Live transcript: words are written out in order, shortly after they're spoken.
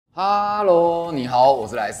Hello， 你好，我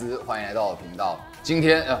是莱斯，欢迎来到我的频道。今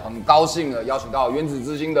天很高兴的邀请到原子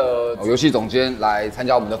之心的游戏总监来参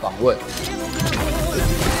加我们的访问。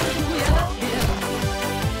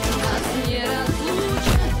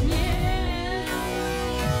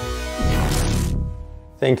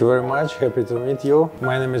Thank you very much. Happy to meet you.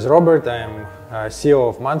 My name is Robert. I'm CEO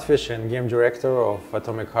of Mantfish and game director of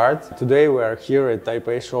Atomic Heart. Today we are here at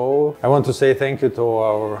Taipei Show. I want to say thank you to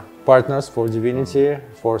our partners for Divinity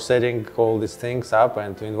for setting all these things up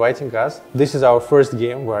and to inviting us. This is our first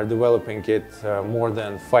game. We are developing it more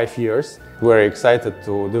than 5 years. We're excited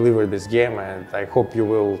to deliver this game and I hope you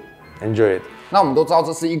will enjoy it. 那我们都知道，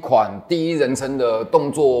这是一款第一人称的动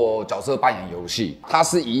作角色扮演游戏，它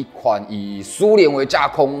是一款以苏联为架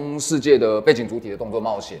空世界的背景主体的动作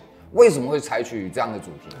冒险。为什么会采取这样的主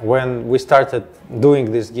题 ？When we started doing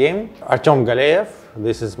this game, Artem Galeev,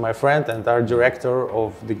 this is my friend and our director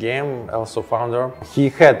of the game, also founder. He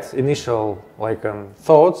had initial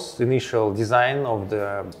thoughts, initial design of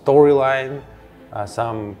the storyline,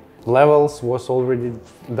 some levels was already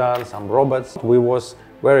done, some robots. We was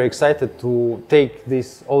very excited to take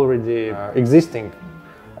this already existing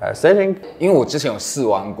setting. 因为我之前有试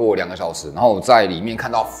玩过2个小时，然后我在里面看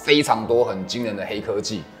到非常多很惊人的黑科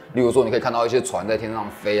技，例如说你可以看到一些船在天上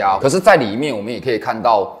飞啊，可是在里面我们也可以看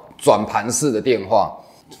到转盘式的电话。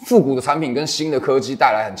复古的产品跟新的科技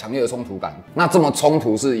带来很强烈的冲突感。那这么冲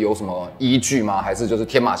突是有什么依据吗？还是就是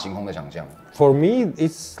天马行空的想象 ？For me,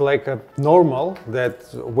 it's like a normal that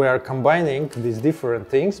we are combining these different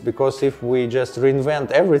things because if we just reinvent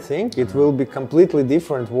everything, it will be completely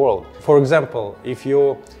different world. For example, if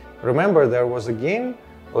you remember, there was a game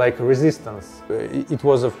like Resistance. It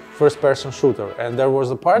was a first-person shooter, and there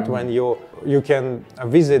was a part when you can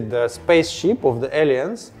visit the spaceship of the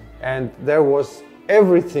aliens, and there was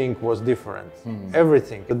everything was different.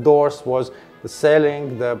 Everything. The doors was the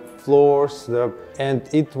ceiling, the floors, and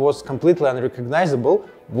it was completely unrecognizable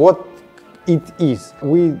what it is.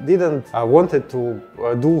 We didn't wanted to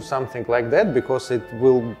do something like that because it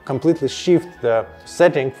will completely shift the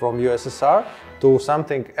setting from USSR to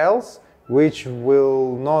something else which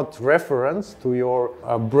will not reference to your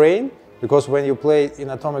brain, because when you play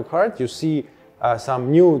in Atomic Heart you see some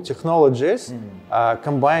new technologies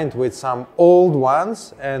combined with some old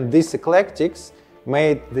ones, and this eclectics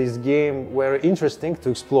made this game very interesting to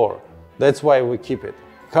explore. That's why we keep it.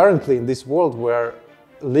 Currently in this world we are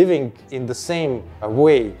living in the same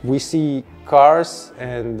way. We see cars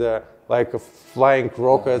and flying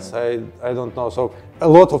rockets, I don't know, so a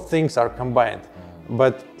lot of things are combined.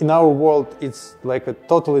 But in our world it's like a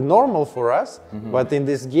totally normal for us, but in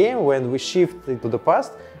this game when we shift it to the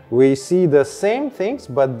past, we see the same things,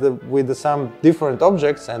 but with some different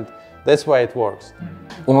objects, and that's why it works.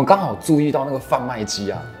 我们刚好注意到那个贩卖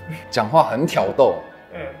机啊，讲话很挑逗，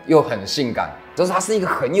又很性感，就是他是一个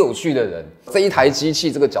很有趣的人。这一台机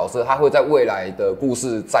器这个角色，他会在未来的故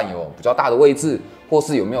事占有比较大的位置，或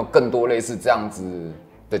是有没有更多类似这样子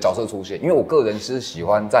的角色出现？因为我个人是喜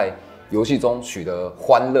欢在游戏中取得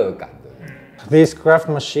欢乐感的。This craft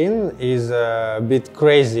machine is a bit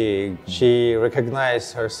crazy. She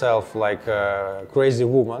recognizes herself like a crazy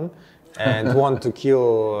woman and want to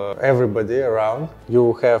kill everybody around.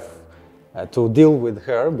 You have to deal with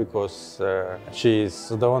her because she is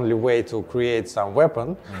the only way to create some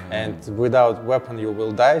weapon, and without weapon you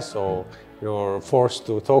will die, so you're forced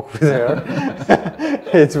to talk with her.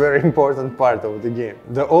 It's a very important part of the game.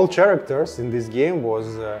 The old characters in this game was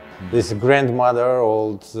this grandmother,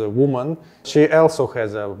 old woman. She also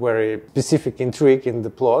has a very specific intrigue in the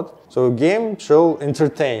plot. So a game shall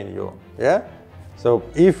entertain you, yeah? So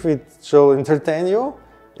if it shall entertain you,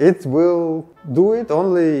 it will do it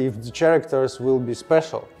only if the characters will be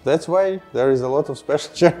special. That's why there is a lot of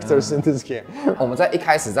special characters in this game. 我们在一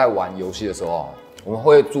开始在玩游戏的时候，我们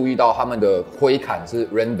会注意到他们的挥砍是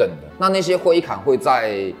random 的，那些挥砍会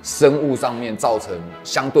在生物上面造成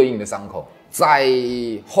相对应的伤口。在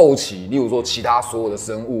后期，例如说其他所有的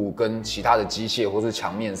生物跟其他的机械或是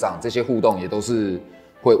墙面上，这些互动也都是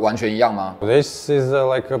会完全一样吗 ？This is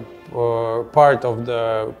like a part of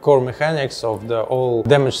the core mechanics of the whole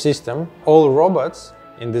damage system. All robots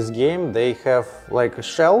in this game, they have like a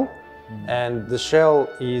shell, and the shell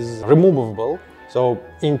is removable. So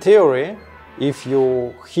in theory, if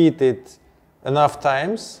you hit it enough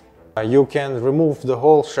times, you can remove the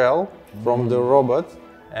whole shell from the robot,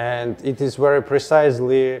 and it is very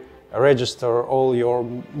precisely register all your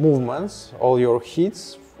movements, all your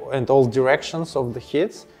hits, and all directions of the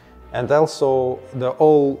hits. And also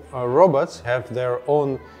all robots have their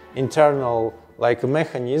own internal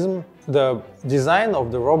mechanism. The design of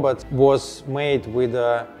the robot was made with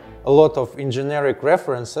a a lot of generic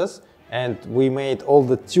references, and we made all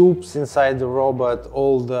the tubes inside the robot,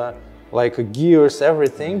 all the gears,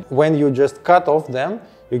 everything. When you just cut off them,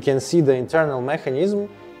 you can see the internal mechanism,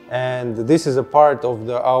 and this is a part of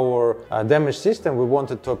our damage system we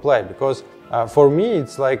wanted to apply, because for me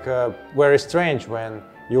it's very strange when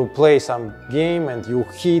you play some game and you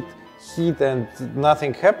hit and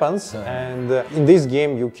nothing happens, and in this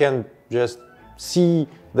game you can just see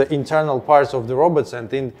the internal parts of the robots,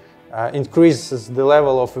 and it increases the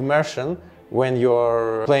level of immersion when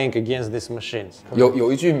you're playing against these machines.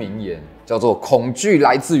 有一句名言叫做"恐惧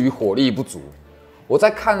来自于火力不足"。我在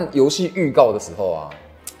看游戏预告的时候啊，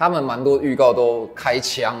他们蛮多预告都开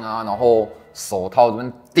枪啊，然后手套这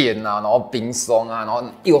边电啊，然后冰霜啊，然后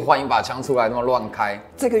又换一把枪出来，那么乱开。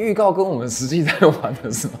这个预告跟我们实际在玩的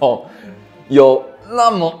时候有那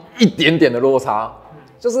么一点点的落差，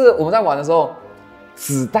就是我们在玩的时候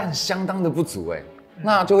子弹相当的不足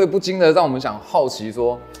那就会不禁的让我们想好奇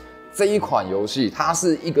说，这一款游戏它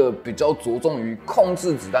是一个比较着重于控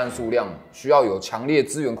制子弹数量，需要有强烈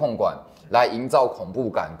资源控管来营造恐怖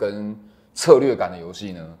感跟策略感的游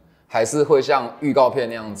戏呢？还是会像预告片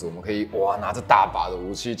那样子，我们可以拿着大把的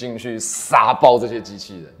武器进去杀爆这些机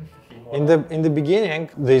器人。In the beginning,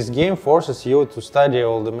 this game forces you to study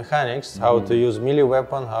all the mechanics, how to use melee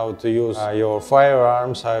weapon, how to use your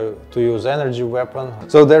firearms, how to use energy weapon.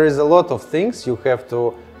 So there is a lot of things you have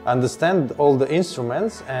to understand, all the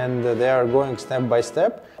instruments, and they are going step by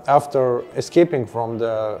step. After escaping from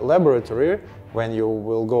the laboratory, when you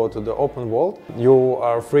will go to the open world, you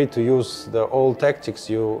are free to use all tactics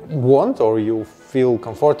you want or you feel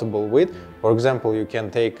comfortable with. For example, you can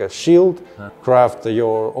take a shield, craft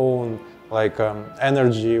your own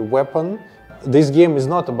energy weapon. This game is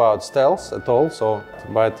not about stealth at all,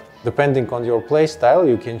 but depending on your play style,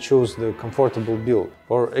 you can choose the comfortable build.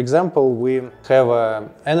 For example, we have an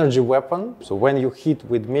energy weapon. So when you hit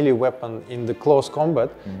with melee weapon in the close combat,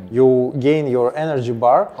 you gain your energy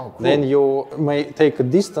bar. Oh, cool. Then you may take a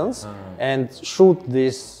distance and shoot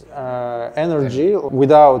this energy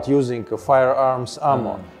without using firearms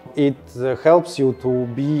ammo. It helps you to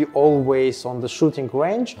be always on the shooting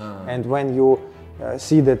range, and when you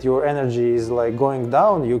see that your energy is going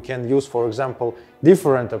down, you can use, for example,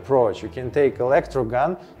 different approach. You can take electro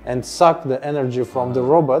gun and suck the energy from the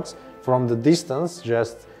robots from the distance,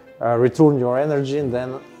 just return your energy and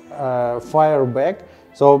then fire back.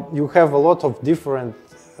 So you have a lot of different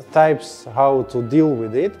types how to deal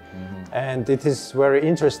with it, and it is very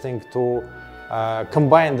interesting to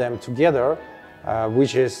combine them together,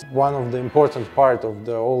 which is one of the important part of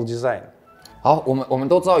the whole design. 好，我们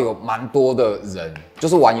都知道有蛮多的人，就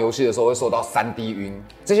是玩游戏的时候会受到3D 晕。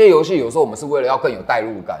这些游戏有时候我们是为了要更有代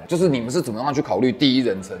入感，就是你们是怎么样去考虑第一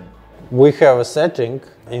人称？ We have a setting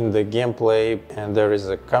in the gameplay, and there is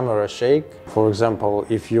a camera shake. For example,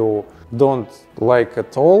 if you don't like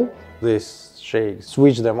at all this shake,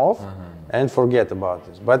 switch them off and forget about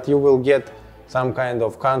this. But you will get some kind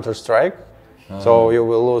of counter-strike. So you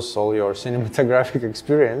will lose all your cinematographic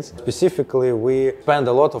experience. Specifically, we spend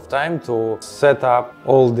a lot of time to set up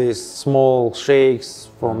all these small shakes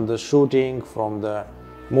from the shooting, from the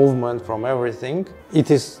movement, from everything. It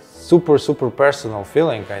is super personal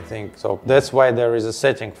feeling, I think. So that's why there is a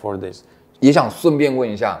setting for this. 也想顺便问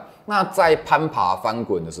一下，那在攀爬翻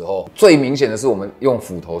滚的时候，最明显的是我们用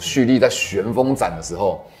斧头蓄力在旋风斩的时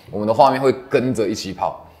候，我们的画面会跟着一起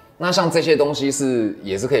跑。 那像这些东西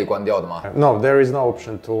也是可以关掉的吗？ No, there is no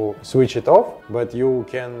option to switch it off, but you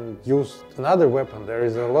can use another weapon. There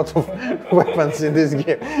is a lot of weapons in this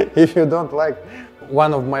game. If you don't like,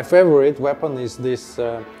 one of my favorite weapon is this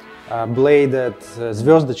bladed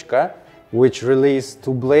звездочка, which release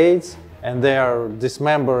 2 blades, and they are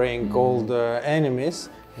dismembering all the enemies.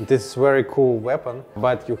 This is very cool weapon,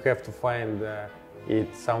 but you have to find it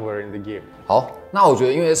somewhere in the game. 好，那我觉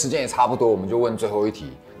得因为时间也差不多，我们就问最后一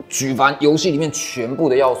题。 举凡游戏里面全部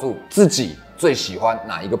的要素，自己最喜欢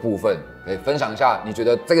哪一个部分？可以分享一下，你觉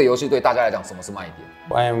得这个游戏对大家来讲什么是卖点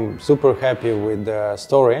 ？I'm super happy with the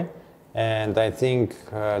story, and I think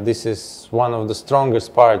this is one of the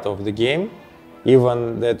strongest part of the game,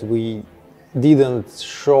 even that we didn't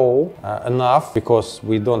show enough because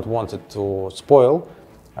we don't want it to spoil.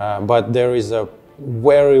 But there is a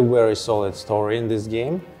very solid story in this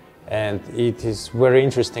game. And it is very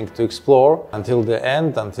interesting to explore until the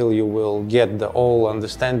end, until you will get the whole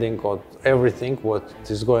understanding of everything what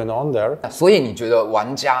is going on there. 所以你觉得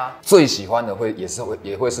玩家最喜欢的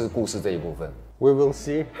也会是故事这一部分 We will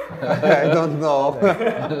see. I don't know.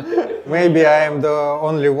 Maybe I am the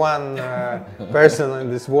only one person in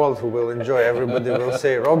this world who will enjoy. Everybody will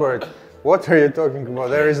say, Robert, What are you talking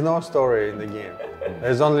about? There is no story in the game.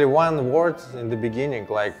 There's only one word in the beginning,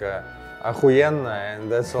 like охуенно,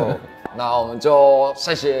 and that's all. 那我们就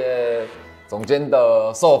谢谢总监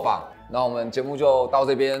的受访。那我们节目就到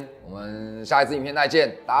这边，我们下一支影片再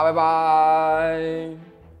见，大家拜拜。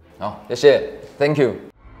好，谢谢 ，Thank you。